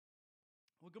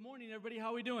Well, good morning, everybody.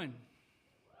 How are we doing?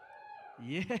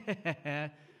 Yeah,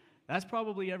 that's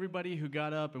probably everybody who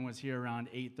got up and was here around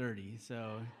 8:30.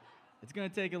 So it's going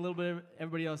to take a little bit of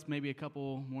everybody else, maybe a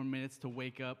couple more minutes to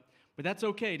wake up. But that's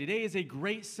okay. Today is a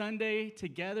great Sunday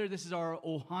together. This is our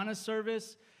Ohana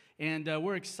service, and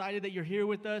we're excited that you're here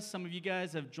with us. Some of you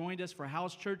guys have joined us for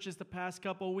house churches the past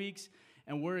couple of weeks,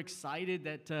 and we're excited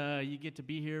that you get to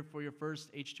be here for your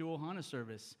first H2 Ohana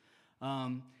service.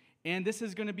 And this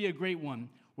is going to be a great one.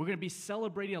 We're going to be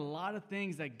celebrating a lot of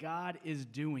things that God is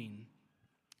doing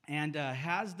and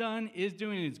has done, is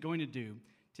doing, and is going to do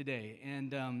today.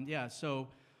 And so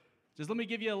just let me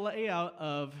give you a layout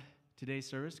of today's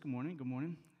service. Good morning. Good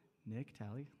morning. Nick,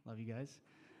 Tally, love you guys.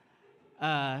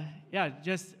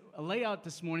 Just a layout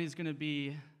this morning is going to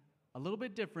be a little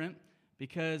bit different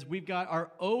because we've got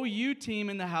our OU team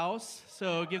in the house,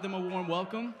 so give them a warm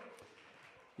welcome.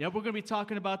 Yeah, we're going to be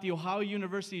talking about the Ohio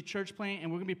University Church Plant,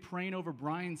 and we're going to be praying over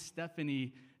Brian and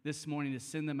Stephanie this morning to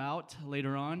send them out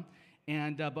later on.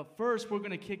 But first, we're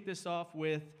going to kick this off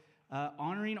with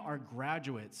honoring our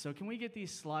graduates. So can we get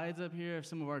these slides up here of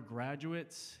some of our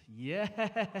graduates?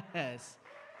 Yes.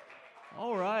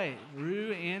 All right.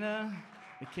 Rue, Anna,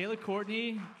 Michaela,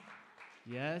 Courtney.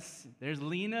 Yes. There's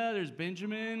Lena, there's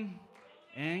Benjamin,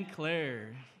 and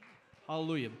Claire.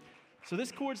 Hallelujah. So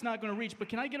this cord's not going to reach, but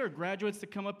can I get our graduates to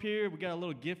come up here? We got a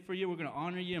little gift for you. We're going to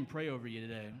honor you and pray over you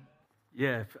today.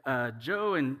 Yeah, if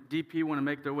Joe and DP want to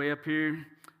make their way up here,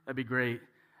 that'd be great.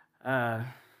 Daryl,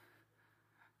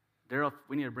 if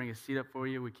we need to bring a seat up for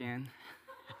you, we can.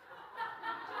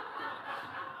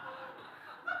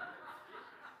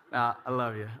 I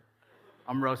love you.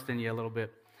 I'm roasting you a little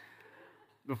bit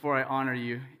before I honor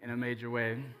you in a major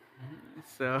way.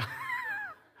 So,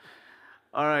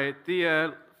 all right,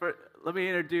 let me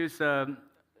introduce,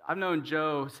 I've known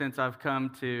Joe since I've come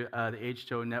to the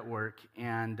H2O network,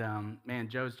 and man,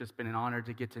 Joe's just been an honor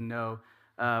to get to know.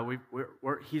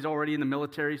 He's already in the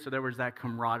military, so there was that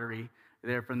camaraderie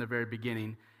there from the very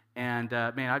beginning. And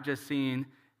man, I've just seen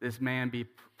this man be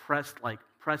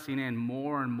pressing in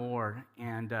more and more,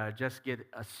 and just get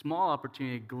a small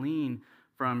opportunity to glean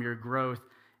from your growth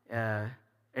in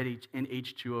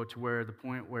H2O to where the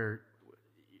point where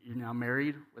you're now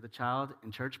married with a child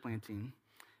and church planting.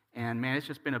 And man, it's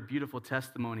just been a beautiful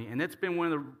testimony. And it's been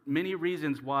one of the many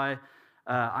reasons why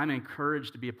I'm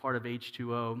encouraged to be a part of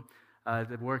H2O,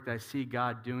 the work that I see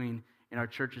God doing in our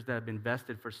churches that have been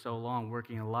vested for so long,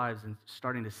 working in lives, and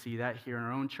starting to see that here in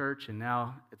our own church. And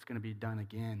now it's going to be done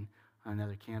again on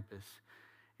another campus.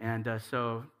 And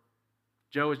so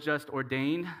Joe was just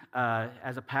ordained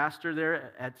as a pastor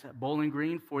there at Bowling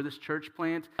Green for this church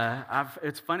plant.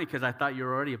 It's funny because I thought you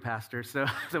were already a pastor, so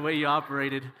the way you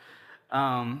operated. He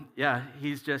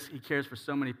cares for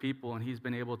so many people, and he's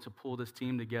been able to pull this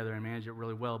team together and manage it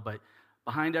really well. But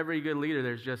behind every good leader,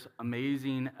 there's just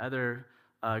amazing other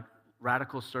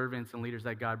radical servants and leaders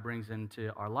that God brings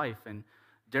into our life. And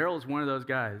Daryl's one of those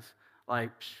guys.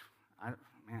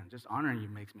 Just honoring you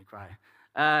makes me cry.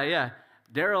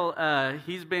 Daryl,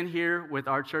 he's been here with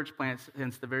our church plant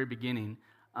since the very beginning.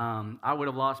 I would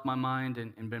have lost my mind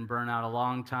and been burned out a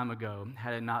long time ago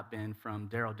had it not been from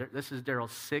Daryl. This is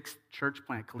Daryl's 6th church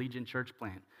plant, collegiate church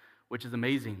plant, which is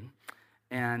amazing.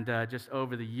 And just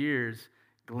over the years,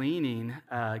 getting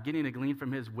to glean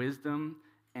from his wisdom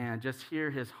and just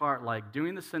hear his heart, like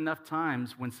doing this enough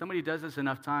times. When somebody does this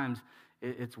enough times,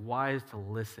 it's wise to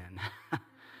listen.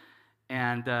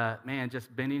 And,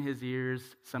 just bending his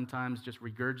ears, sometimes just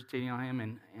regurgitating on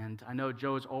him. And I know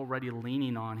Joe is already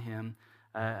leaning on him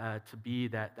to be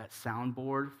that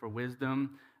soundboard for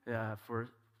wisdom, for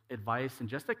advice, and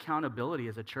just accountability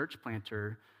as a church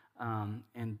planter.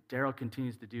 And Daryl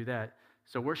continues to do that.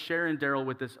 So we're sharing Daryl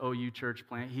with this OU church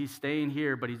plant. He's staying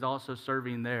here, but he's also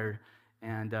serving there,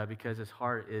 and because his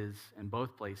heart is in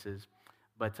both places.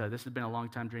 But this has been a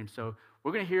long-time dream. So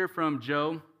we're going to hear from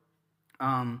Joe.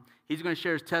 He's going to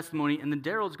share his testimony, and then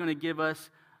Daryl's going to give us,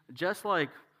 just like,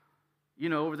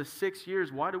 over the 6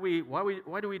 years, why do we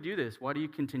do this? Why do you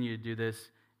continue to do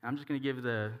this? And I'm just going to give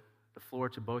the floor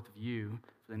to both of you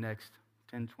for the next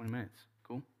 10, 20 minutes.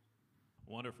 Cool?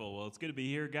 Wonderful. Well, it's good to be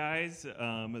here, guys.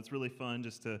 It's really fun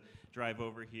just to drive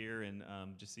over here and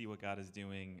just see what God is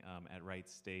doing at Wright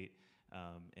State.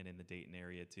 And in the Dayton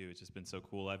area, too. It's just been so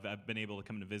cool. I've been able to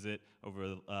come to visit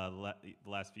over the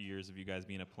last few years of you guys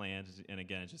being a plant. And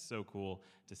again, it's just so cool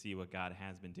to see what God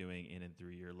has been doing in and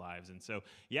through your lives. And so,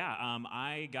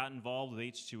 I got involved with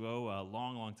H2O a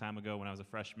long, long time ago when I was a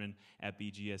freshman at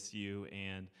BGSU.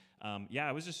 And,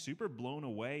 I was just super blown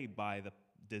away by the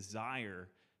desire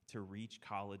to reach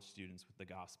college students with the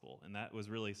gospel. And that was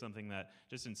really something that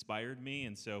just inspired me.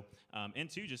 And so, and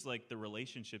two, just like the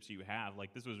relationships you have,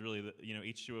 like this was really,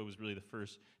 H2O was really the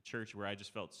first church where I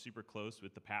just felt super close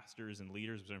with the pastors and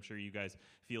leaders, which I'm sure you guys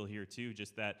feel here too,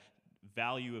 just that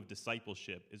value of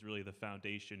discipleship is really the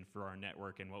foundation for our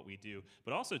network and what we do,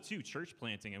 but also too church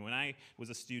planting. And when I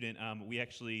was a student, we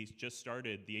actually just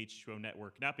started the H2O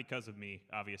network, not because of me,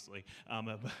 obviously,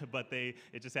 but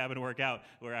it just happened to work out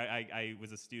where I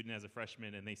was a student as a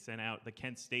freshman, and they sent out the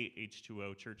Kent State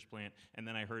H2O church plant, and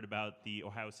then I heard about the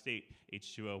Ohio State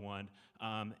H2O one.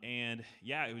 And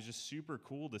yeah, it was just super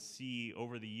cool to see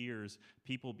over the years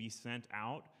people be sent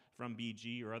out from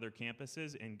BG or other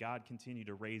campuses, and God continued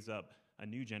to raise up a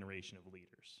new generation of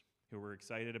leaders who were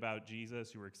excited about Jesus,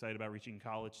 who were excited about reaching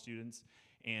college students,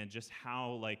 and just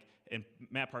how, and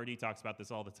Matt Pardee talks about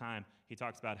this all the time. He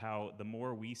talks about how the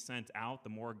more we sent out, the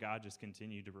more God just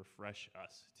continued to refresh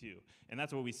us too. And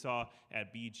that's what we saw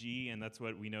at BG, and that's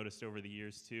what we noticed over the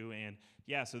years too. And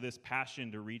yeah, so this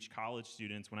passion to reach college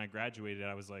students, when I graduated,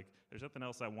 I was like, there's nothing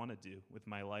else I want to do with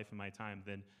my life and my time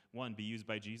than, one, be used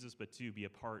by Jesus, but two, be a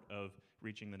part of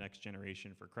reaching the next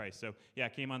generation for Christ. So yeah, I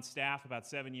came on staff about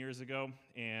 7 years ago,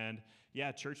 and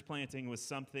yeah, church planting was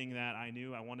something that I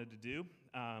knew I wanted to do.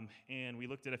 And we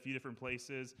looked at a few different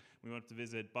places. We went to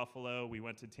visit Buffalo. We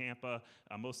went to Tampa,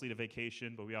 mostly to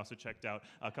vacation, but we also checked out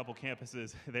a couple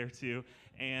campuses there too.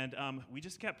 And we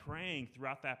just kept praying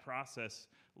throughout that process,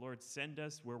 Lord, send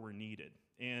us where we're needed.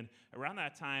 And around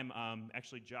that time,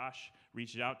 actually Josh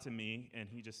reached out to me, and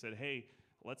he just said, hey,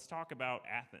 let's talk about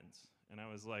Athens. And I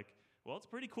was like, well, it's a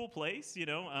pretty cool place,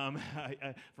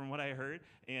 from what I heard.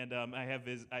 And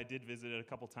I did visit it a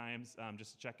couple times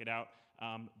just to check it out.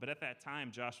 But at that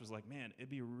time, Josh was like, man, it'd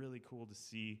be really cool to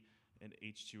see an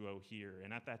H2O here.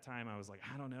 And at that time, I was like,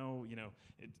 I don't know,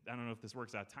 I don't know if this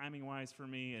works out timing-wise for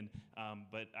me. And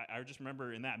but I just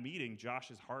remember in that meeting,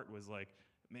 Josh's heart was like,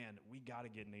 man, we got to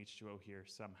get an H2O here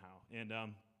somehow. And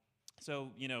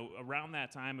so, around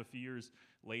that time, a few years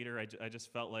later, I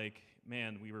just felt like,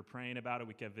 man, we were praying about it.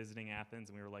 We kept visiting Athens,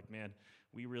 and we were like, man,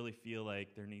 we really feel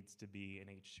like there needs to be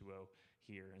an H2O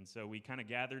here. And so we kind of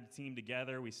gathered the team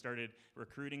together. We started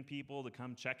recruiting people to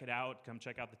come check it out, come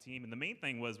check out the team. And the main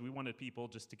thing was we wanted people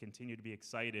just to continue to be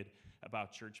excited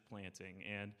about church planting.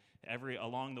 And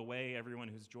along the way, everyone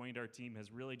who's joined our team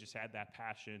has really just had that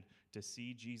passion to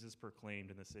see Jesus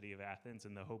proclaimed in the city of Athens,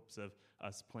 in the hopes of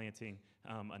us planting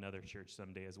another church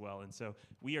someday as well. And so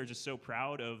we are just so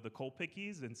proud of the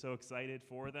Colpickies and so excited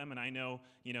for them. And I know,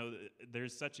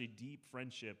 there's such a deep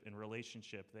friendship and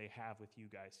relationship they have with you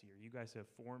guys here. You guys have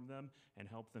formed them and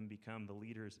helped them become the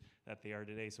leaders that they are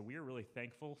today. So we are really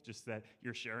thankful just that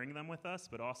you're sharing them with us,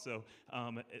 but also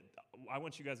I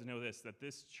want you guys to know that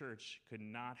this church could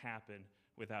not happen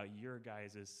without your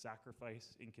guys'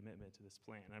 sacrifice and commitment to this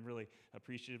plan. I'm really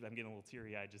appreciative. I'm getting a little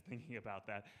teary-eyed just thinking about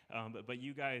that. But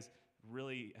you guys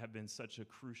really have been such a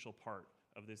crucial part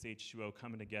of this H2O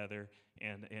coming together,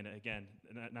 and again,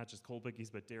 not just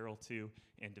Colpickies, but Daryl too,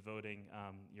 and devoting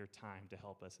your time to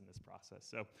help us in this process.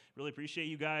 So really appreciate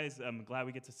you guys. I'm glad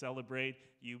we get to celebrate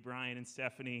you, Brian and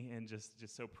Stephanie, and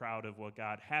just so proud of what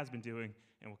God has been doing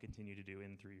and will continue to do in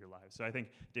and through your lives. So I think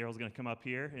Daryl's going to come up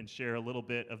here and share a little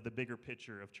bit of the bigger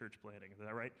picture of church planting. Is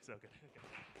that right? So good. Okay.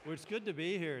 Well, it's good to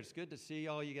be here. It's good to see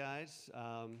all you guys.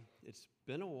 It's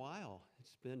been a while.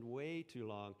 It's been way too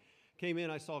long. Came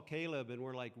in, I saw Caleb, and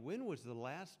we're like, when was the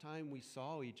last time we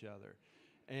saw each other?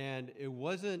 And it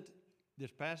wasn't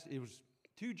it was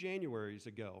 2 Januaries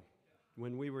ago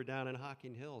when we were down in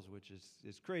Hocking Hills, which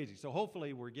is crazy. So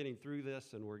hopefully we're getting through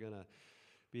this, and we're going to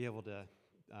be able to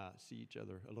see each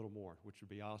other a little more, which would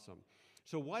be awesome.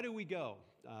 So why do we go?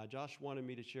 Josh wanted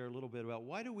me to share a little bit about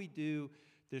why do we do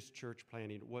this church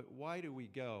planting? Why do we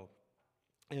go?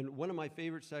 And one of my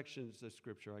favorite sections of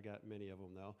Scripture, I got many of them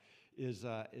though, is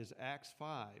Acts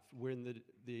 5, when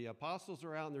the apostles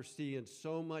are out and they're seeing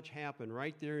so much happen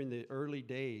right there in the early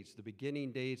days, the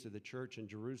beginning days of the church in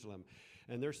Jerusalem.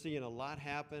 And they're seeing a lot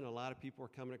happen. A lot of people are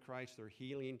coming to Christ. They're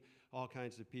healing all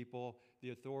kinds of people.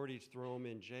 The authorities throw them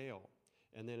in jail.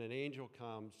 And then an angel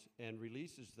comes and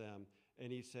releases them,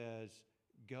 and he says,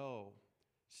 go,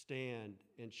 stand,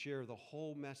 and share the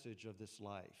whole message of this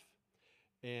life.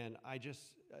 And I just,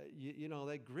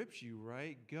 that grips you,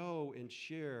 right? Go and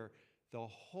share the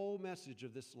whole message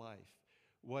of this life.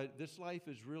 What this life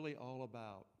is really all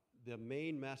about, the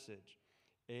main message.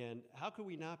 And how could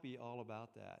we not be all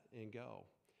about that and go?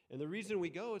 And the reason we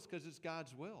go is because it's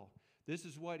God's will. This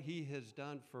is what he has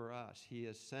done for us. He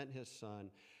has sent his son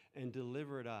and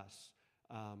delivered us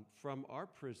from our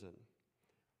prison.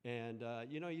 And,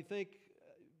 you think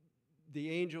the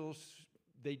angels,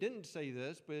 they didn't say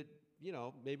this, but,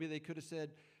 maybe they could have said,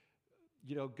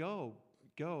 go.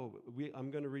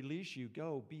 I'm going to release you.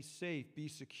 Go, be safe, be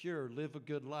secure, live a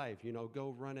good life.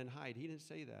 Go run and hide. He didn't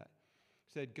say that.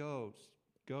 He said, go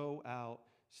out,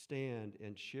 stand,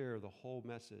 and share the whole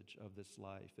message of this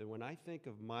life. And when I think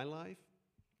of my life,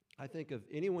 I think of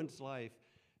anyone's life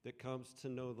that comes to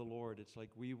know the Lord. It's like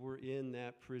we were in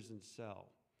that prison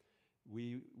cell.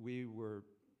 We were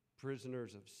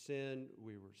prisoners of sin.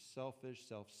 We were selfish,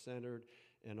 self-centered,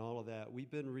 and all of that. We've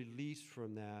been released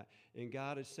from that. And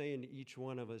God is saying to each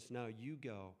one of us, now you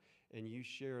go and you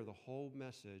share the whole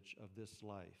message of this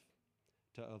life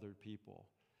to other people.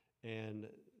 And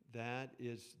that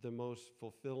is the most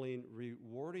fulfilling,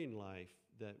 rewarding life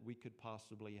that we could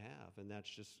possibly have. And that's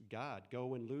just God.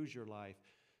 Go and lose your life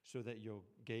so that you'll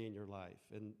gain your life.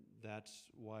 And that's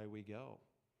why we go.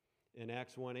 In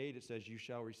Acts 1:8, it says, you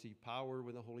shall receive power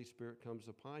when the Holy Spirit comes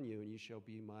upon you, and you shall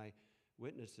be my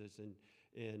witnesses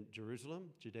in Jerusalem,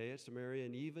 Judea, Samaria,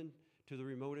 and even to the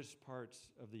remotest parts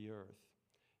of the earth.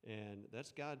 And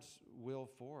that's God's will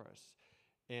for us.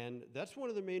 And that's one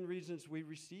of the main reasons we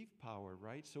receive power,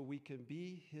 right? So we can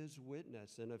be his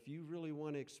witness. And if you really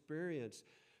want to experience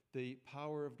the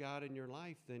power of God in your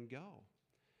life, then go.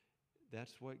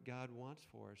 That's what God wants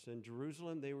for us. In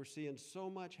Jerusalem, they were seeing so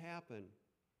much happen.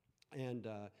 And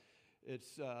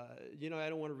it's, I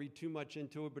don't want to read too much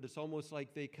into it, but it's almost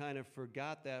like they kind of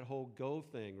forgot that whole go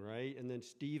thing, right? And then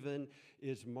Stephen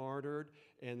is martyred,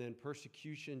 and then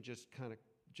persecution just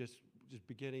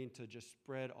beginning to just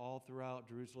spread all throughout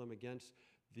Jerusalem against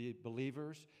the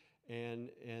believers, and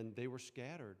they were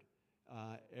scattered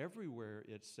everywhere,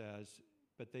 it says,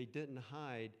 but they didn't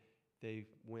hide. They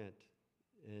went,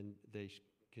 and they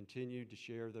continued to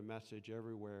share the message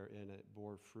everywhere, and it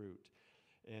bore fruit.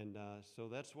 And so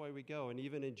that's why we go. And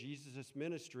even in Jesus'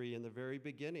 ministry in the very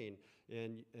beginning,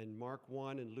 in Mark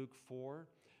 1 and Luke 4,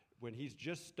 when he's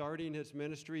just starting his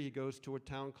ministry, he goes to a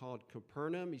town called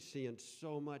Capernaum. He's seeing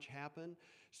so much happen.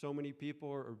 So many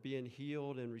people are being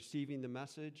healed and receiving the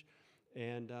message.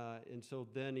 And so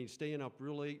then he's staying up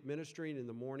real late ministering. In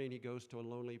the morning, he goes to a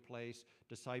lonely place.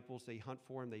 Disciples, they hunt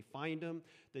for him. They find him.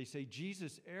 They say,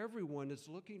 Jesus, everyone is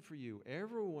looking for you.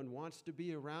 Everyone wants to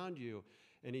be around you.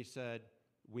 And he said,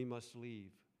 we must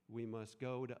leave. We must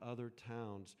go to other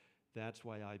towns. That's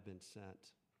why I've been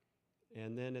sent.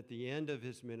 And then at the end of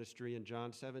his ministry in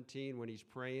John 17, when he's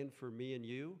praying for me and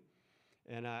you,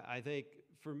 and I think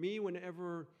for me,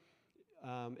 whenever,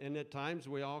 and at times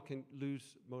we all can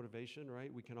lose motivation,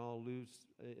 right? We can all lose,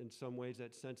 in some ways,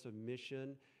 that sense of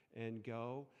mission and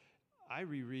go. I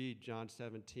reread John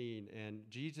 17, and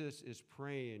Jesus is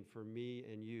praying for me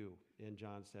and you in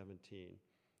John 17.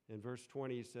 In verse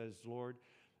 20, he says, Lord,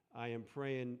 I am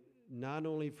praying not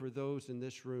only for those in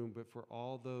this room, but for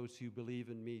all those who believe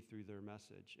in me through their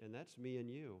message. And that's me and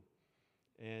you.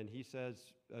 And he says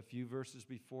a few verses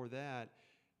before that,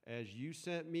 as you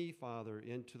sent me, Father,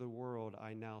 into the world,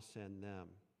 I now send them.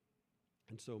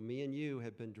 And so me and you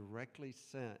have been directly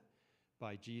sent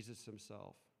by Jesus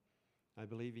himself. I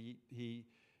believe he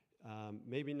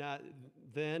maybe not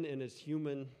then in his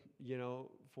human,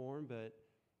 form, but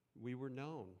we were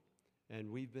known. And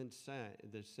we've been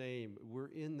sent the same. We're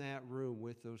in that room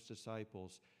with those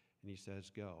disciples, and he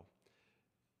says, go.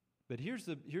 But here's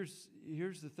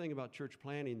the thing about church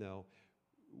planting, though.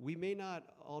 We may not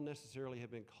all necessarily have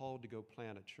been called to go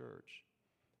plant a church.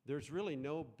 There's really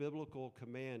no biblical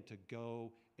command to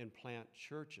go and plant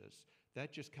churches.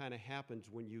 That just kind of happens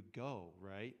when you go,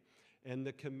 right? And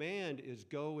the command is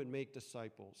go and make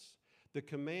disciples. The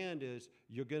command is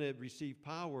you're going to receive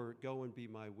power, go and be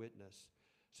my witness.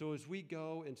 So as we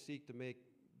go and seek to make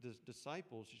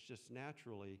disciples, it's just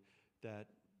naturally that,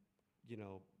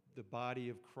 the body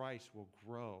of Christ will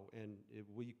grow, and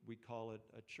we call it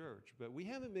a church. But we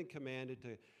haven't been commanded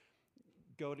to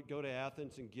go to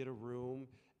Athens and get a room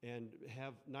and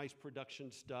have nice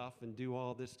production stuff and do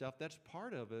all this stuff. That's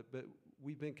part of it, but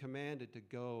we've been commanded to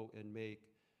go and make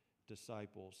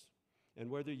disciples. And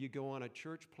whether you go on a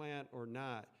church plant or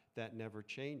not, that never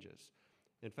changes.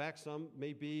 In fact, some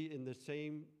may be in the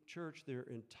same church their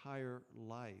entire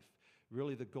life.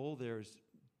 Really, the goal there is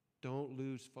don't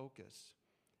lose focus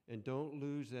and don't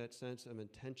lose that sense of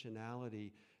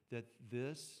intentionality that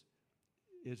this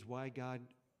is why God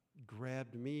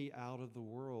grabbed me out of the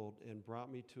world and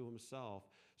brought me to himself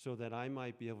so that I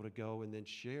might be able to go and then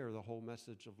share the whole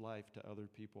message of life to other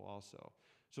people also.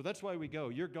 So that's why we go.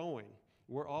 You're going.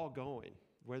 We're all going.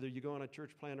 Whether you go on a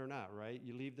church plant or not, right?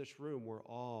 You leave this room, we're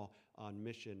all on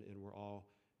mission and we're all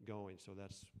going. So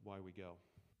that's why we go.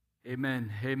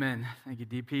 Amen. Amen. Thank you,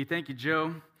 DP. Thank you,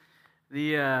 Joe.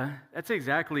 That's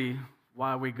exactly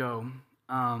why we go.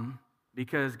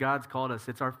 because God's called us.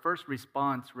 It's our first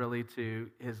response, really, to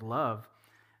his love,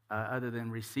 other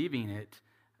than receiving it.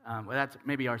 Well, that's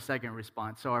maybe our second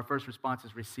response. So our first response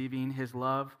is receiving his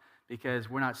love, because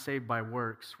we're not saved by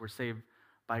works. We're saved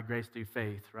by grace through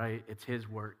faith, right? It's his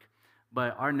work.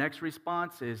 But our next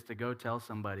response is to go tell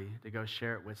somebody, to go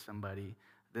share it with somebody.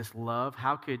 This love,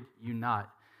 how could you not?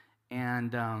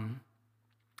 And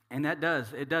it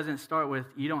doesn't start with,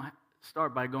 you don't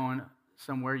start by going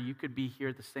somewhere. You could be here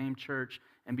at the same church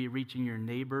and be reaching your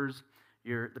neighbors,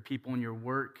 the people in your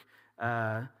work.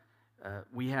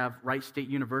 We have Wright State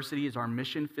University as our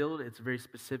mission field. It's a very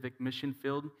specific mission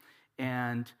field.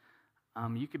 And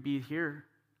you could be here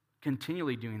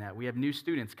continually doing that. We have new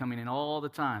students coming in all the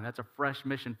time. That's a fresh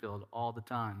mission field all the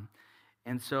time.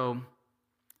 And so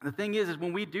the thing is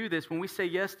when we do this, when we say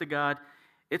yes to God,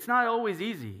 it's not always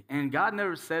easy. And God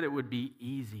never said it would be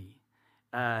easy.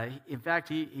 In fact,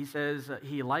 he says,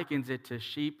 he likens it to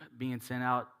sheep being sent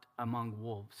out among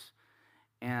wolves.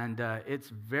 And it's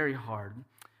very hard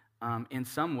in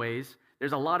some ways.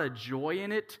 There's a lot of joy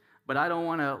in it, but I don't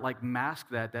want to mask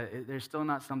that there's still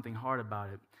not something hard about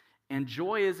it. And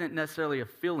joy isn't necessarily a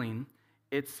feeling.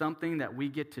 It's something that we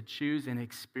get to choose and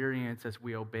experience as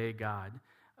we obey God.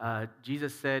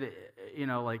 Jesus said,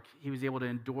 he was able to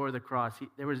endure the cross.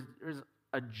 There's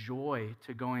a joy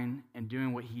to going and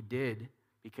doing what he did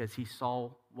because he saw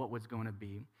what was going to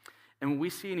be. And when we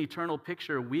see an eternal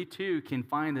picture, we too can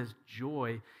find this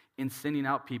joy in sending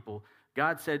out people.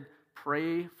 God said,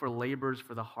 pray for laborers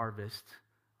for the harvest.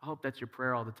 I hope that's your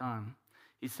prayer all the time.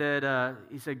 He said,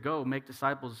 go make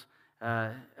disciples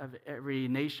of every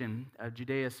nation, of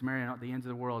Judea, Samaria, and the ends of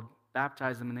the world.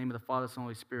 Baptize them in the name of the Father, Son, and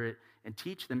Holy Spirit, and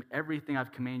teach them everything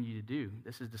I've commanded you to do.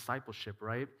 This is discipleship,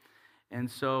 right?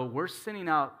 And so we're sending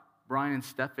out Brian and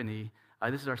Stephanie.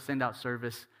 This is our send-out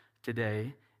service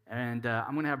today. And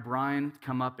I'm going to have Brian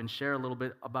come up and share a little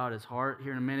bit about his heart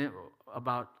here in a minute,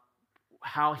 about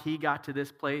how he got to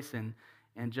this place and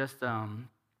just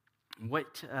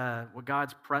what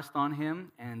God's pressed on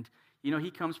him. And,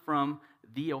 he comes from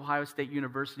the Ohio State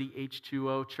University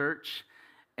H2O Church.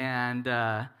 And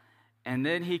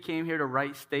then he came here to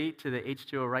Wright State, to the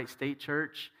H2O Wright State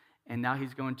Church. And now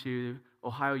he's going to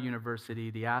Ohio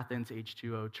University, the Athens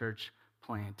H2O Church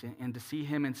plant. And to see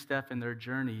him and Steph in their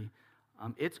journey,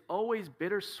 it's always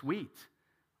bittersweet.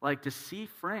 To see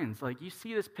friends. You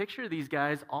see this picture of these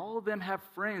guys, all of them have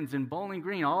friends in Bowling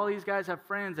Green. All these guys have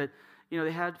friends that,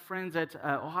 they had friends at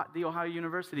the Ohio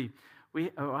University,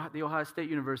 the Ohio State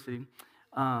University,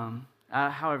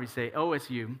 however you say it,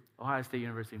 OSU, Ohio State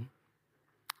University.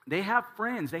 They have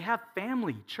friends. They have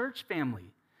family, church family.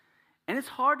 And it's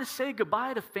hard to say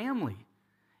goodbye to family.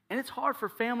 And it's hard for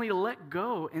family to let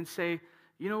go and say,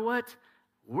 you know what?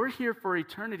 We're here for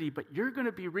eternity, but you're going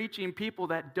to be reaching people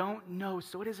that don't know.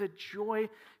 So it is a joy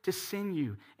to send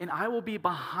you. And I will be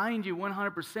behind you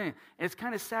 100%. And it's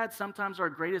kind of sad sometimes our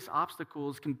greatest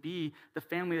obstacles can be the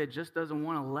family that just doesn't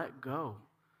want to let go.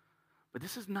 But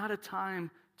this is not a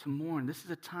time to mourn. This is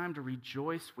a time to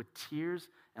rejoice with tears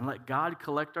and let God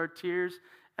collect our tears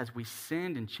as we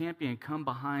send and champion and come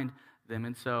behind them.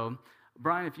 And so,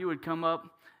 Brian, if you would come up,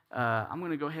 I'm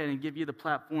going to go ahead and give you the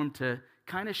platform to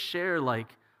kind of share,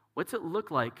 what's it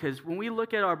look like? Because when we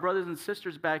look at our brothers and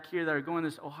sisters back here that are going to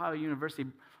this Ohio University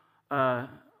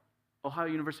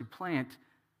plant,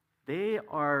 they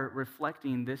are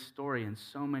reflecting this story in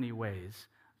so many ways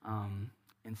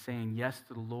and saying yes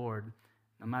to the Lord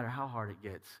no matter how hard it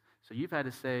gets. So you've had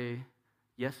to say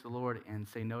yes to the Lord and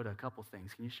say no to a couple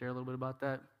things. Can you share a little bit about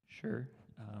that? Sure.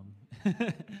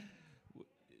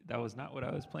 That was not what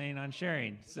I was planning on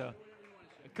sharing. So,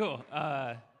 cool.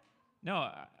 No,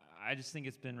 I just think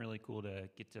it's been really cool to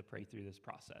get to pray through this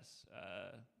process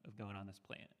of going on this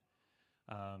plant.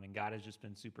 And God has just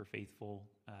been super faithful.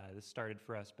 This started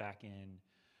for us back in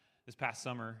this past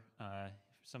summer.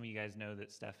 Some of you guys know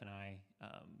that Steph and I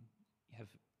have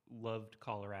loved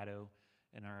Colorado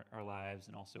in our lives,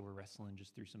 and also we're wrestling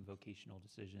just through some vocational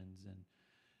decisions. And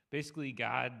basically,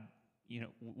 God,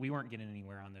 we weren't getting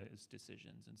anywhere on those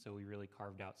decisions, and so we really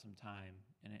carved out some time.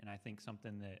 And I think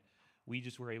something that we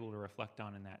just were able to reflect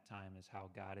on in that time is how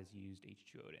God has used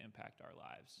H2O to impact our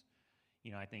lives.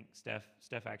 I think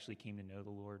Steph actually came to know the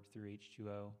Lord through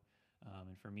H2O.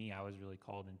 And for me, I was really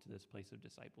called into this place of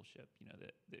discipleship,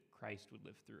 that Christ would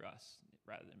live through us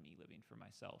rather than me living for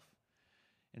myself.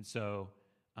 And so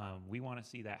we want to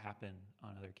see that happen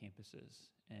on other campuses.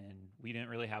 And we didn't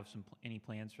really have any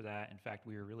plans for that. In fact,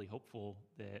 we were really hopeful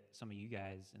that some of you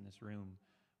guys in this room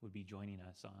would be joining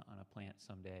us on a plant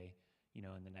someday,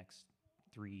 in the next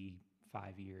 3-5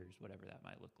 years, whatever that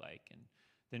might look like. And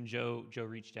then Joe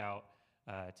reached out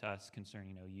to us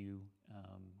concerning OU.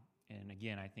 And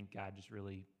again, I think God just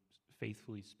really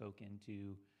faithfully spoke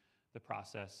into the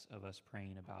process of us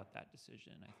praying about that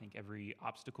decision. I think every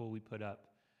obstacle we put up,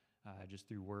 just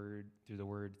through the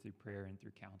word, through prayer, and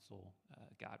through counsel,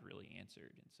 God really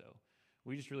answered. And so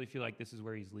we just really feel like this is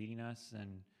where He's leading us.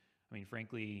 And I mean,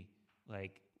 frankly,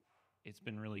 like, it's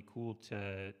been really cool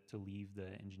to leave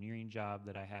the engineering job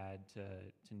that I had, to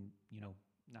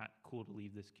not cool to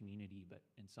leave this community, but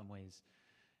in some ways,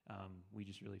 we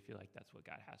just really feel like that's what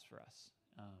God has for us.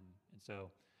 And so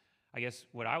I guess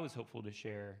what I was hopeful to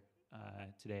share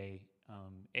today,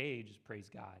 just praise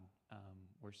God.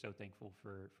 We're so thankful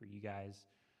for you guys,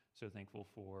 so thankful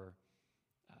for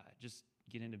just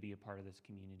getting to be a part of this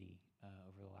community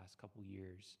over the last couple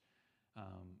years.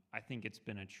 I think it's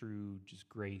been a true just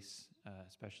grace,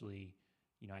 especially,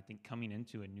 I think coming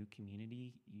into a new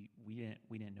community,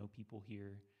 we didn't know people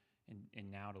here,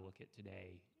 and now to look at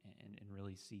today and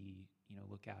really see,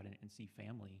 look out and see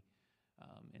family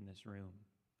in this room.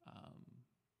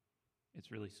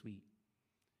 It's really sweet.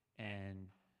 And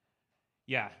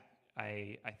yeah,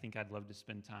 I think I'd love to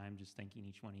spend time just thanking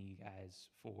each one of you guys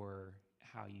for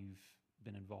how you've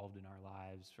been involved in our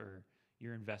lives, for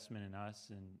your investment in us,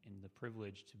 and the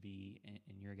privilege to be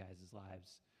in your guys'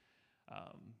 lives.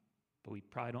 But we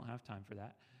probably don't have time for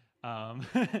that.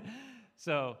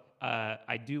 So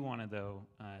I do want to, though,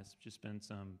 just spend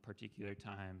some particular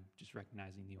time just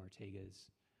recognizing the Ortegas.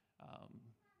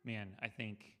 Man, I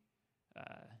think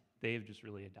they've just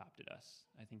really adopted us.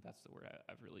 I think that's the word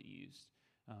I've really used.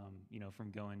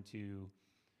 From going to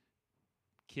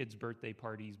kids' birthday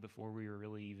parties before we were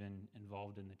really even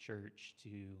involved in the church, to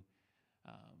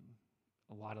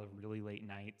a lot of really late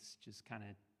nights just kind of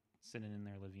sitting in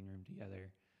their living room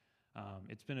together.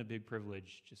 It's been a big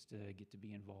privilege just to get to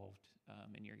be involved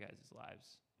in your guys'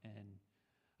 lives. And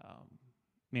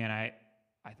man,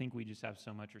 I think we just have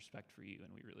so much respect for you,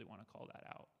 and we really want to call that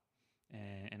out.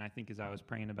 And I think as I was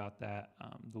praying about that,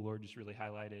 the Lord just really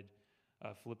highlighted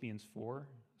Philippians 4.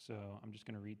 So I'm just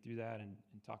going to read through that and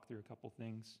talk through a couple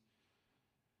things.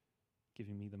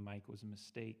 Giving me the mic was a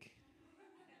mistake.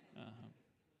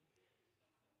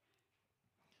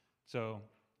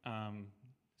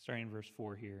 Starting in verse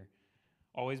 4 here.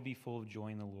 Always be full of joy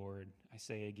in the Lord. I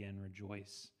say again,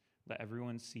 rejoice. Let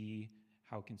everyone see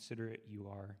how considerate you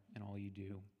are in all you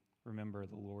do. Remember,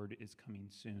 the Lord is coming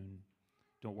soon.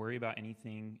 Don't worry about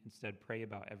anything. Instead, pray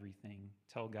about everything.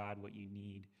 Tell God what you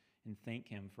need and thank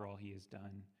Him for all He has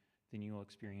done. Then you will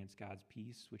experience God's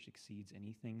peace, which exceeds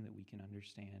anything that we can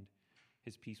understand.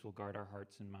 His peace will guard our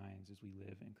hearts and minds as we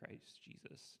live in Christ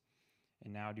Jesus.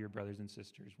 And now, dear brothers and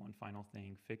sisters, one final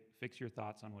thing. Fix your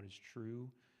thoughts on what is true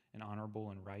and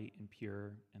honorable and right and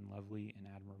pure and lovely and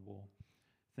admirable.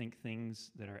 Think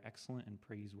things that are excellent and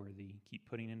praiseworthy. Keep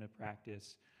putting into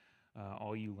practice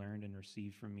all you learned and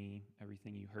received from me,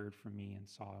 everything you heard from me and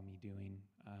saw me doing.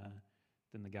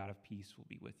 Then the God of peace will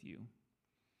be with you.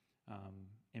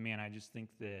 And man, I just think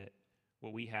that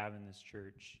what we have in this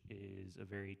church is a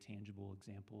very tangible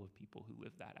example of people who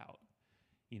live that out.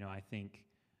 I think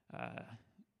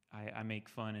I make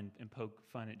fun and poke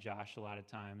fun at Josh a lot of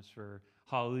times for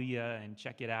hallelujah and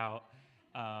check it out,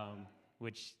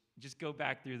 which just go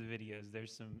back through the videos.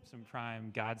 There's some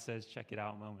prime God says check it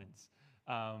out moments.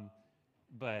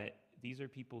 But these are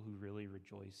people who really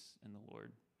rejoice in the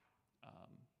Lord.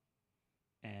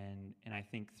 And I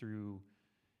think through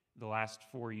the last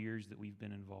 4 years that we've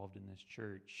been involved in this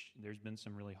church, there's been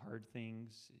some really hard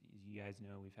things. As you guys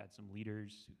know, we've had some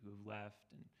leaders who have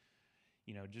left, and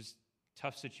just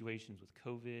tough situations with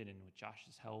COVID and with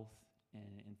Josh's health.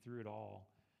 And through it all,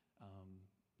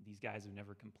 these guys have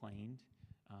never complained.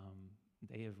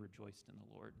 They have rejoiced in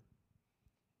the Lord.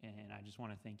 And I just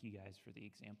want to thank you guys for the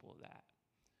example of that.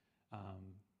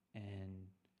 And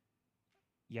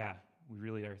yeah, we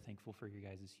really are thankful for your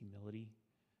guys' humility.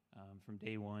 From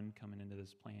day one coming into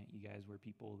this plant, you guys were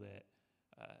people that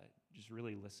just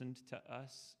really listened to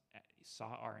us,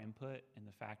 saw our input, and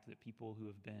the fact that people who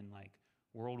have been like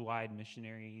worldwide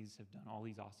missionaries, have done all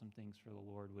these awesome things for the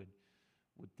Lord, would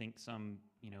think some,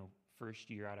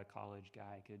 first year out of college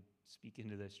guy could speak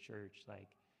into this church. Like,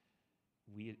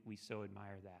 we so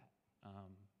admire that.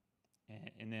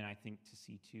 And then I think to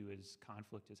see too, as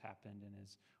conflict has happened and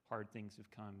as hard things have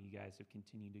come, you guys have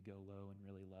continued to go low and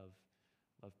really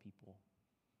love people.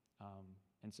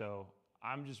 And so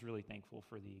I'm just really thankful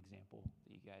for the example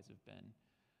that you guys have been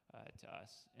to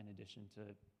us, in addition to,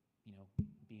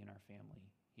 being our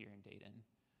family here in Dayton.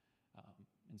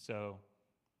 And so,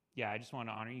 yeah, I just want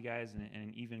to honor you guys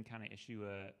and even kind of issue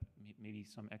maybe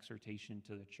some exhortation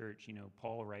to the church.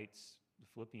 Paul writes the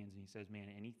Philippians, and he says, man,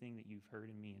 anything that you've heard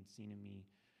in me and seen in me,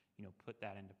 put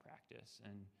that into practice.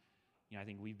 And, I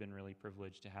think we've been really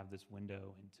privileged to have this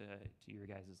window into your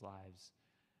guys' lives.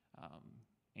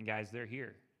 And guys, they're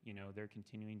here. They're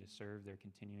continuing to serve. They're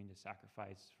continuing to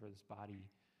sacrifice for this body.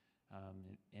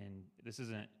 And this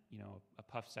isn't, a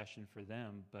puff session for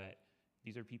them, but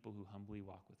these are people who humbly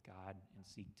walk with God and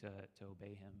seek to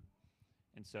obey him.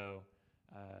 And so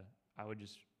I would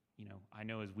just, I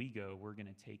know as we go, we're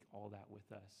going to take all that with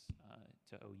us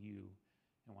to OU,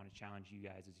 and want to challenge you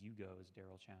guys as you go, as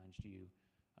Daryl challenged you,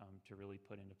 to really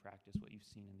put into practice what you've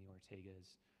seen in the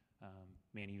Ortegas.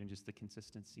 Man, even just the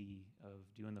consistency of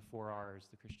doing the 4 R's,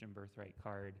 the Christian Birthright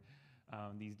card,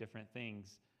 these different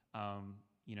things. I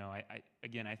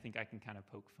think I can kind of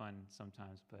poke fun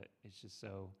sometimes, but it's just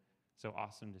so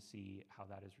awesome to see how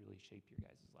that has really shaped your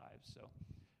guys' lives. So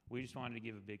we just wanted to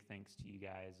give a big thanks to you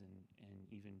guys, and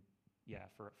even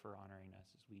for honoring us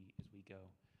as we go.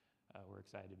 We're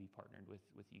excited to be partnered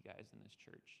with you guys in this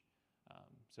church.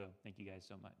 So thank you guys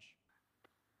so much.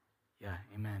 Yeah,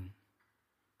 amen.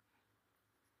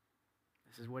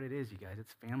 This is what it is, you guys.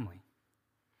 It's family.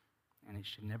 And it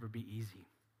should never be easy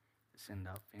to send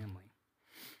out family.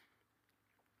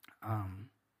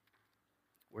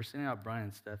 We're sending out Brian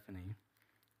and Stephanie.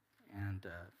 And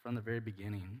from the very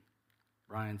beginning,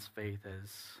 Brian's faith has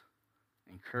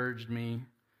encouraged me.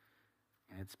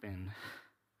 And it's been,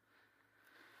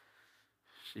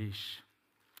 sheesh.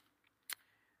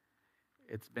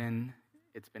 It's been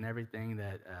everything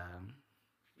that,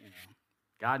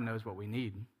 God knows what we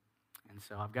need. And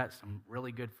so I've got some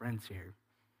really good friends here.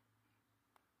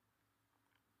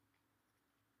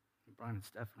 Brian and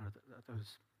Stephen, are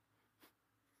those?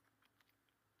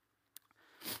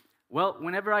 Well,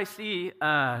 whenever I see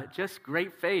just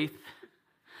great faith,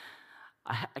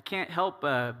 I can't help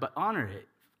but honor it.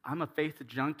 I'm a faith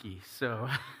junkie, so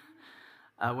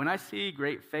when I see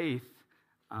great faith,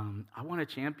 I want to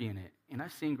champion it. And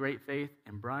I've seen great faith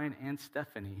in Brian and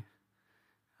Stephanie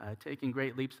taking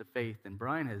great leaps of faith. And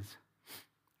Brian has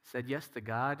said yes to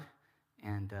God,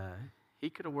 and he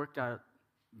could have worked out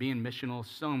being missional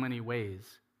so many ways,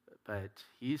 but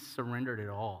he's surrendered it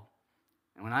all.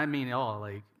 And when I mean it all,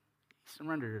 he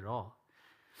surrendered it all.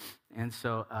 And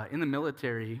so in the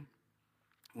military,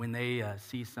 when they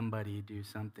see somebody do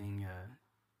something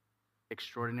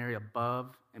extraordinary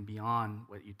above and beyond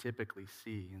what you typically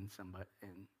see in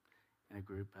a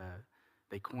group,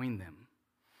 they coin them.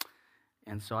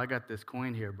 And so I got this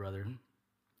coin here, brother,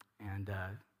 and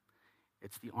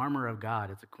it's the armor of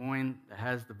God. It's a coin that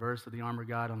has the verse of the armor of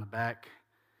God on the back,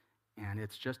 and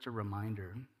it's just a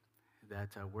reminder that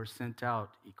we're sent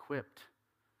out equipped,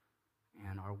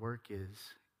 and our work is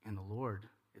in the Lord.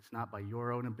 It's not by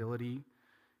your own ability,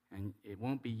 and it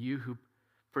won't be you who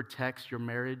protects your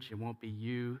marriage. It won't be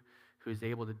you who's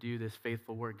able to do this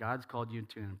faithful work. God's called you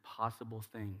into an impossible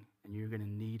thing, and you're going to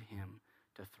need him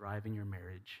to thrive in your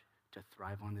marriage, to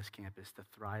thrive on this campus, to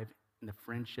thrive in the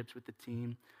friendships with the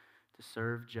team, to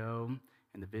serve Joe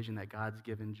and the vision that God's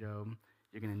given Joe.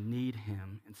 You're going to need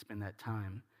him and spend that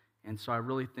time. And so I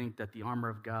really think that the armor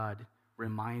of God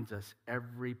reminds us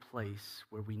every place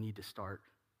where we need to start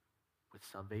with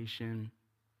salvation,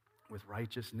 with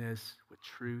righteousness, with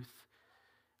truth,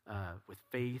 with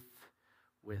faith,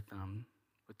 with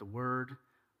the word.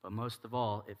 But most of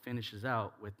all, it finishes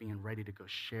out with being ready to go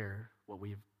share what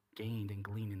we've gained and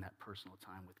gleaned in that personal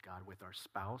time with God, with our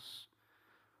spouse,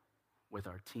 with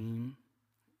our team,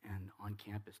 and on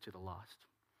campus to the lost.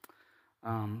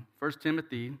 1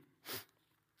 Timothy,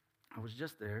 I was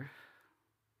just there.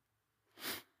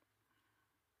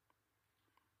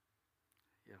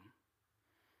 Yeah.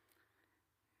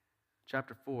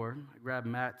 Chapter 4, I grabbed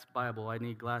Matt's Bible. I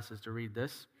need glasses to read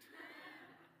this.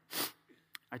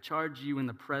 I charge you in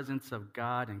the presence of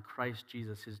God and Christ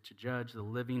Jesus is to judge the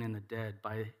living and the dead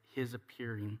by his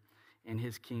appearing in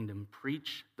his kingdom.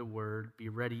 Preach the word, be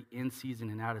ready in season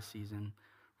and out of season.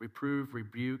 Reprove,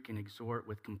 rebuke, and exhort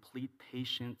with complete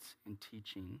patience and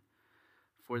teaching.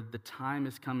 For the time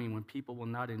is coming when people will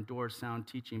not endure sound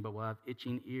teaching, but will have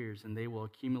itching ears, and they will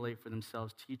accumulate for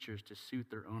themselves teachers to suit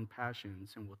their own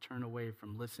passions, and will turn away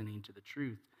from listening to the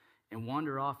truth and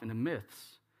wander off into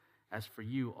myths. As for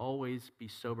you, always be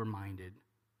sober-minded,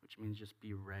 which means just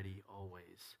be ready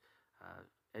always.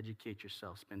 Educate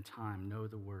yourself, spend time, know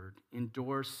the word,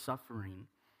 endure suffering.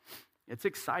 It's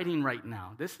exciting right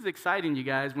now. This is exciting, you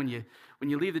guys. When you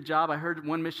leave the job, I heard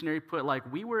one missionary put,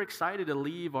 we were excited to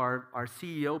leave our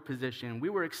CEO position. We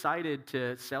were excited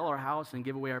to sell our house and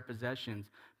give away our possessions.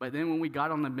 But then when we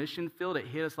got on the mission field, it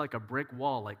hit us like a brick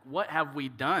wall. What have we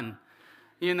done?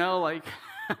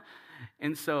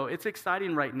 And so it's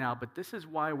exciting right now, but this is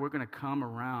why we're going to come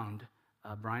around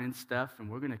Brian and Steph, and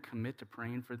we're going to commit to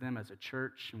praying for them as a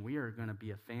church, and we are going to be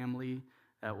a family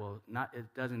that will not, it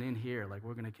doesn't end here. Like,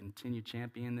 we're going to continue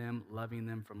championing them, loving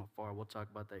them from afar. We'll talk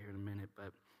about that here in a minute,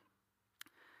 but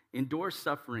endure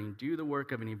suffering, do the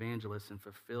work of an evangelist, and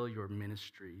fulfill your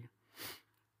ministry.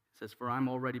 It says, for I'm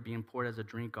already being poured as a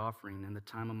drink offering, and the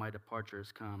time of my departure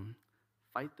has come.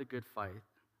 Fight the good fight.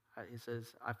 He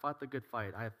says, I fought the good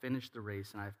fight. I have finished the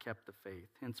race, and I have kept the faith.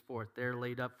 Henceforth, there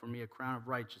laid up for me a crown of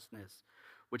righteousness,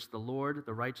 which the Lord,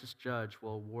 the righteous judge,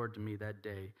 will award to me that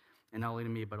day, and not only to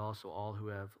me, but also all who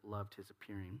have loved his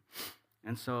appearing.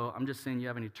 And so I'm just saying you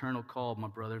have an eternal call, my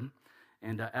brother,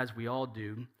 and as we all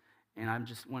do. And I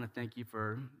just want to thank you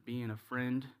for being a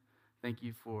friend. Thank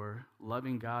you for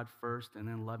loving God first and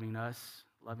then loving us.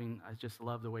 I just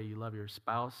love the way you love your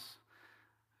spouse.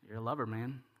 You're a lover,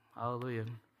 man. Hallelujah.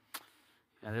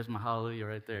 Yeah, there's my hallelujah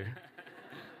right there.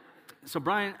 So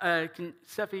Brian,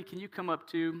 Steffi, can you come up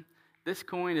too? This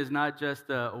coin is not just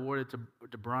awarded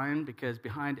to Brian, because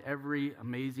behind every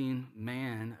amazing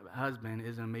man, husband,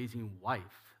 is an amazing wife.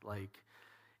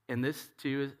 And this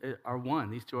two are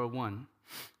one. These two are one.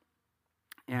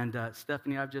 And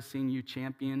Stephanie, I've just seen you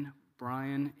champion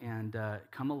Brian and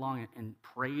come along and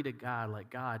pray to God,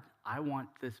 like, God, I want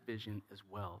this vision as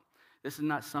well. This is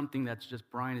not something that's just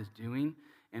Brian is doing,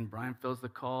 and Brian feels the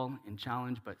call and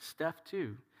challenge, but Steph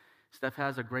too. Steph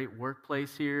has a great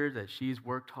workplace here that she's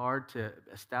worked hard to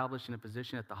establish in a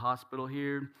position at the hospital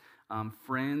here.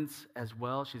 Friends as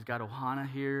well. She's got Ohana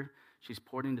here. She's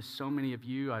poured into so many of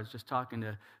you. I was just talking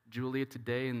to Julia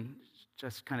today and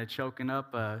just kind of choking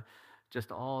up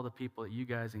just all the people that you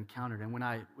guys encountered. And when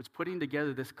I was putting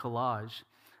together this collage,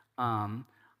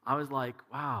 I was like,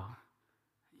 wow,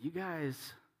 you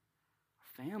guys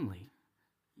are family.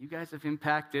 You guys have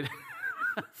impacted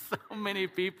so many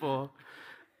people.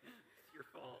 It's your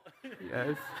fault.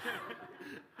 Yes.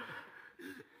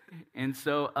 And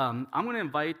so I'm going to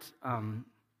invite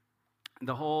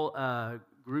the whole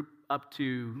group up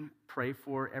to pray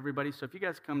for everybody. So if you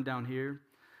guys come down here,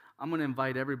 I'm going to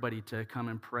invite everybody to come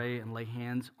and pray and lay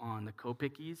hands on the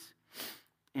Kopickies.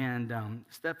 And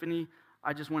Stephanie,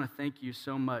 I just want to thank you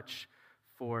so much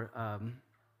for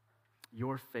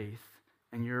your faith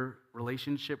and your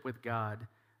relationship with God,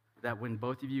 that when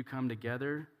both of you come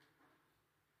together,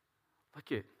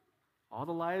 look at all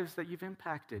the lives that you've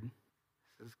impacted.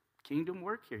 This is kingdom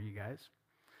work here, you guys.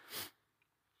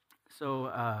 So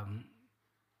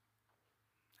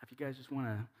if you guys just want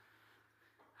to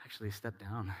actually step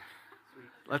down,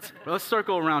 let's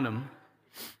circle around them.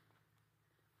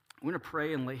 We're going to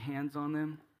pray and lay hands on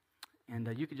them. And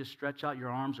you can just stretch out your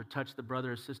arms or touch the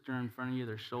brother or sister in front of you,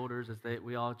 their shoulders, as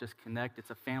we all just connect. It's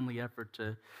a family effort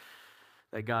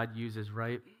that God uses,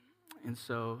 right? And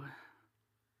so,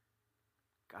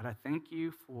 God, I thank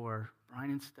you for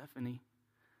Brian and Stephanie.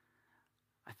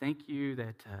 I thank you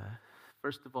that,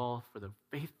 first of all, for the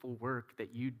faithful work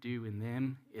that you do in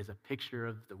them is a picture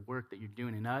of the work that you're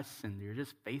doing in us, and you're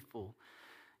just faithful,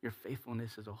 your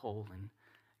faithfulness as a whole. And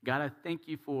God, I thank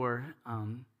you for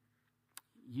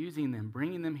using them,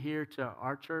 bringing them here to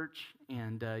our church,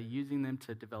 and using them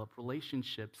to develop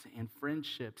relationships and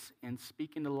friendships and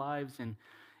speak into lives and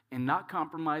not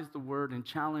compromise the word and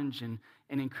challenge and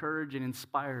encourage and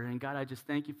inspire. And God, I just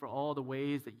thank you for all the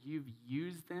ways that you've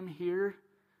used them here,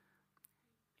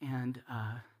 and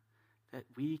that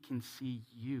we can see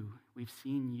you. We've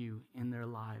seen you in their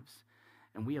lives.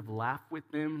 And we have laughed with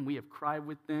them. We have cried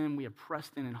with them. We have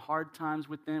pressed in hard times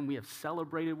with them. We have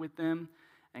celebrated with them.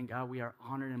 And God, we are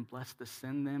honored and blessed to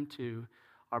send them to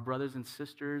our brothers and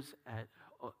sisters at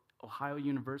Ohio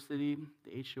University,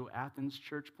 the HO Athens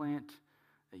church plant,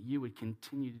 that you would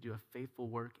continue to do a faithful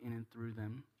work in and through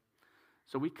them.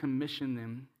 So we commission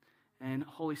them. And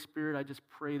Holy Spirit, I just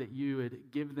pray that you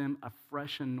would give them a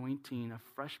fresh anointing, a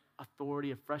fresh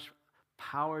authority, a fresh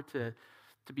power to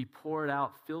be poured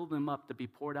out, fill them up to be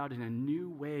poured out in a new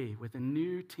way with a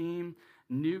new team,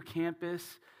 new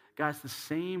campus. God, it's the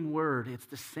same word, it's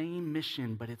the same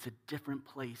mission, but it's a different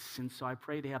place. And so I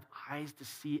pray they have eyes to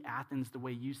see Athens the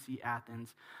way you see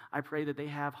Athens. I pray that they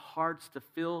have hearts to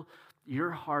feel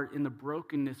your heart in the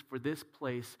brokenness for this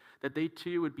place, that they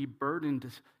too would be burdened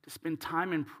to spend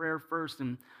time in prayer first.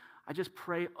 And I just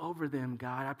pray over them,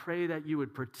 God. I pray that you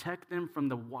would protect them from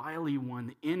the wily one,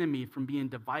 the enemy, from being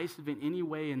divisive in any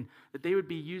way, and that they would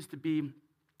be used to be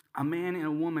a man and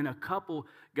a woman, a couple,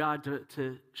 God,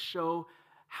 to show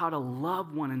how to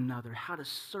love one another, how to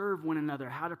serve one another,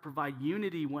 how to provide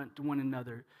unity to one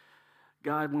another.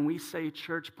 God, when we say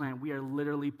church plant, we are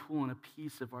literally pulling a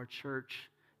piece of our church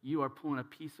you are pulling a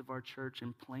piece of our church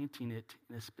and planting it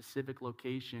in a specific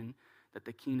location that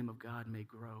the kingdom of God may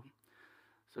grow.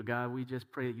 So God, we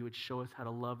just pray that you would show us how to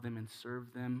love them and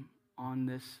serve them on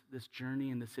this journey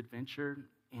and this adventure,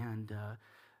 and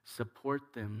support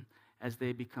them as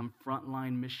they become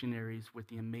frontline missionaries with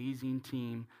the amazing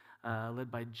team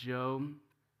led by Joe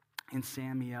and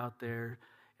Sammy out there.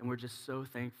 And we're just so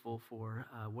thankful for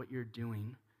what you're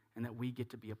doing and that we get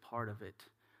to be a part of it.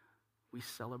 We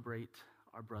celebrate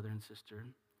our brother and sister.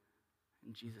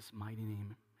 In Jesus' mighty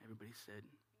name, everybody said,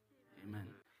 amen.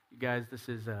 You guys, this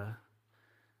is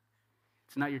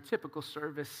it's not your typical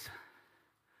service,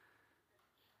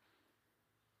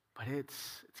 but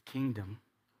it's kingdom.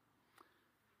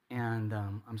 And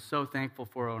I'm so thankful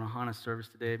for our Ohana service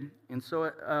today. And so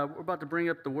we're about to bring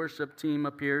up the worship team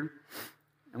up here,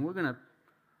 and we're gonna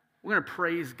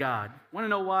praise God. Want to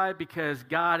know why? Because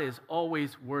God is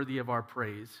always worthy of our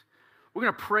praise. We're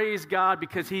going to praise God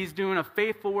because he's doing a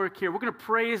faithful work here. We're going to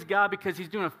praise God because he's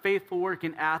doing a faithful work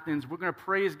in Athens. We're going to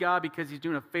praise God because he's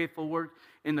doing a faithful work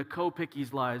in the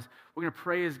Kopickies' lives. We're going to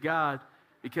praise God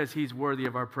because he's worthy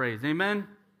of our praise. Amen?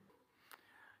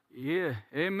 Yeah,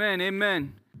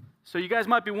 amen. So you guys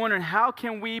might be wondering, how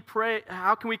can we pray?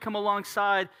 How can we come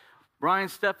alongside Brian,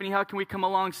 Stephanie? How can we come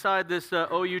alongside this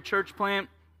OU church plant?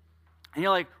 And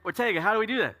you're like, Ortega, how do we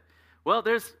do that? Well,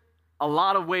 there's a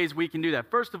lot of ways we can do that.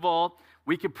 First of all,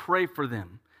 we could pray for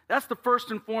them. That's the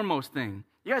first and foremost thing.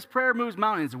 You guys, prayer moves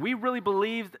mountains. We really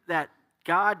believe that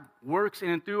God works in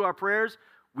and through our prayers.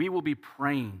 We will be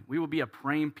praying. We will be a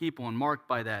praying people and marked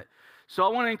by that. So I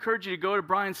want to encourage you to go to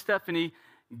Brian and Stephanie,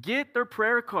 get their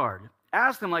prayer card.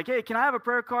 Ask them, like, hey, can I have a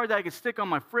prayer card that I can stick on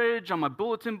my fridge, on my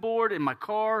bulletin board, in my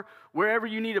car, wherever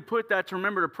you need to put that, to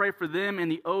remember to pray for them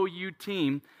and the OU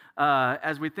team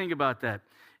as we think about that.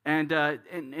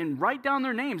 And write down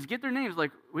their names. Get their names.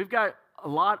 Like, we've got a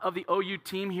lot of the OU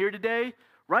team here today.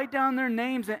 Write down their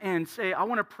names and say, I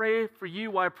want to pray for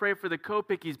you while I pray for the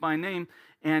Kopickies by name.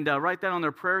 And write that on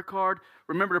their prayer card.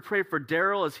 Remember to pray for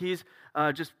Daryl as he's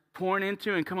just pouring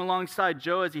into and come alongside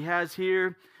Joe as he has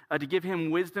here, to give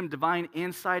him wisdom, divine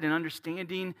insight, and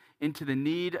understanding into the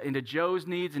need, into Joe's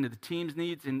needs, into the team's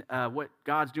needs, and what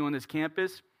God's doing on this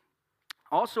campus.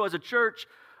 Also, as a church,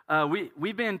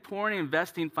 we've been pouring and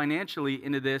investing financially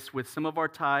into this with some of our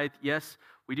tithe. Yes,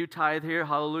 we do tithe here,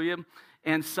 hallelujah.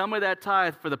 And some of that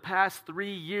tithe for the past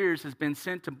 3 years has been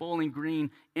sent to Bowling Green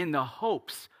in the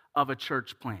hopes of a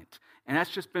church plant. And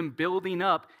that's just been building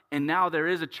up, and now there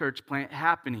is a church plant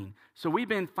happening. So we've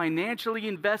been financially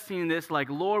investing in this, like,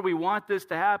 Lord, we want this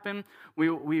to happen.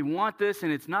 We want this,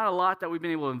 and it's not a lot that we've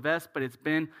been able to invest, but it's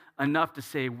been enough to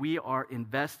say we are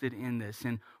invested in this.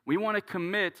 And we want to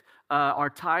commit our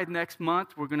tithe next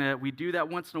month. We do that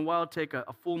once in a while, take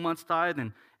a full month's tithe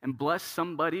and bless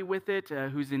somebody with it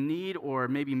who's in need, or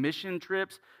maybe mission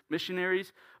trips,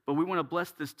 missionaries. But we want to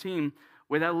bless this team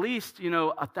with at least,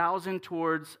 1,000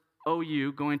 towards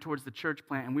OU, going towards the church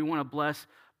plant, and we want to bless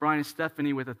Brian and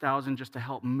Stephanie with 1,000 just to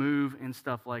help move and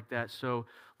stuff like that. So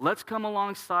let's come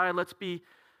alongside.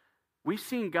 We've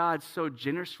seen God so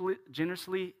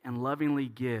generously and lovingly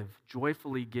give,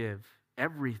 joyfully give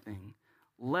everything.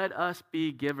 Let us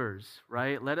be givers,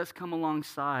 right? Let us come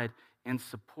alongside and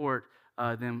support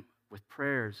them with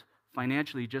prayers,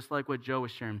 financially, just like what Joe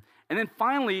was sharing. And then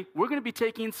finally, we're going to be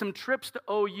taking some trips to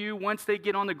OU once they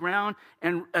get on the ground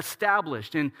and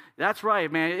established. And that's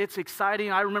right, man. It's exciting.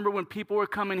 I remember when people were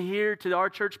coming here to our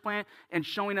church plant and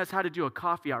showing us how to do a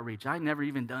coffee outreach. I'd never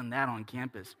even done that on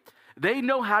campus. They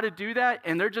know how to do that,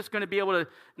 and they're just going to be able to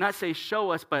not say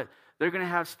show us, but they're going to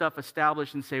have stuff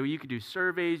established and say, well, you can do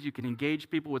surveys, you can engage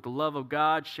people with the love of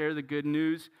God, share the good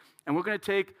news. And we're going to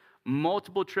take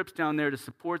multiple trips down there to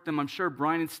support them. I'm sure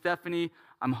Brian and Stephanie,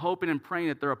 I'm hoping and praying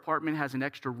that their apartment has an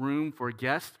extra room for a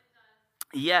guest.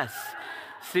 Yes.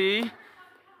 See?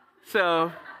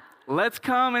 So let's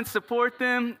come and support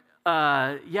them.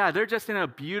 They're just in a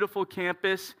beautiful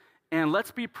campus. And let's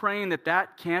be praying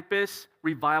that campus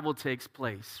revival takes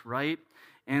place, right?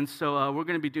 And so we're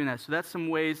going to be doing that. So that's some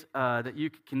ways that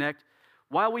you can connect.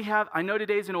 I know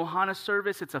today's an Ohana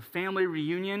service, it's a family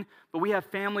reunion, but we have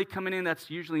family coming in that's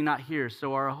usually not here.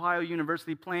 So our Ohio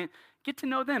University plant, get to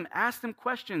know them, ask them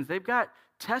questions. They've got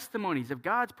testimonies. If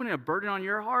God's putting a burden on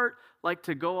your heart, like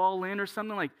to go all in or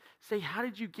something, like say, how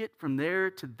did you get from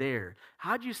there to there?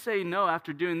 How did you say no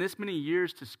after doing this many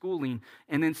years to schooling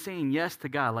and then saying yes to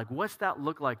God? Like, what's that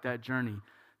look like, that journey?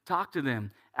 Talk to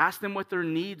them. Ask them what their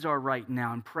needs are right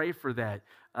now and pray for that.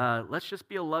 Let's just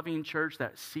be a loving church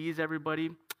that sees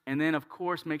everybody. And then, of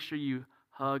course, make sure you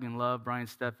hug and love Brian and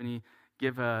Stephanie.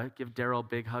 Give Daryl a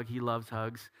big hug. He loves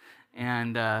hugs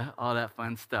and all that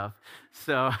fun stuff.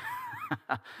 So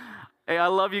Hey, I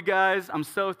love you guys. I'm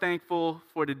so thankful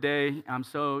for today. I'm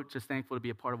so just thankful to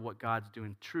be a part of what God's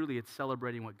doing. Truly, it's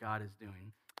celebrating what God is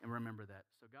doing. And remember that.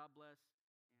 So God bless.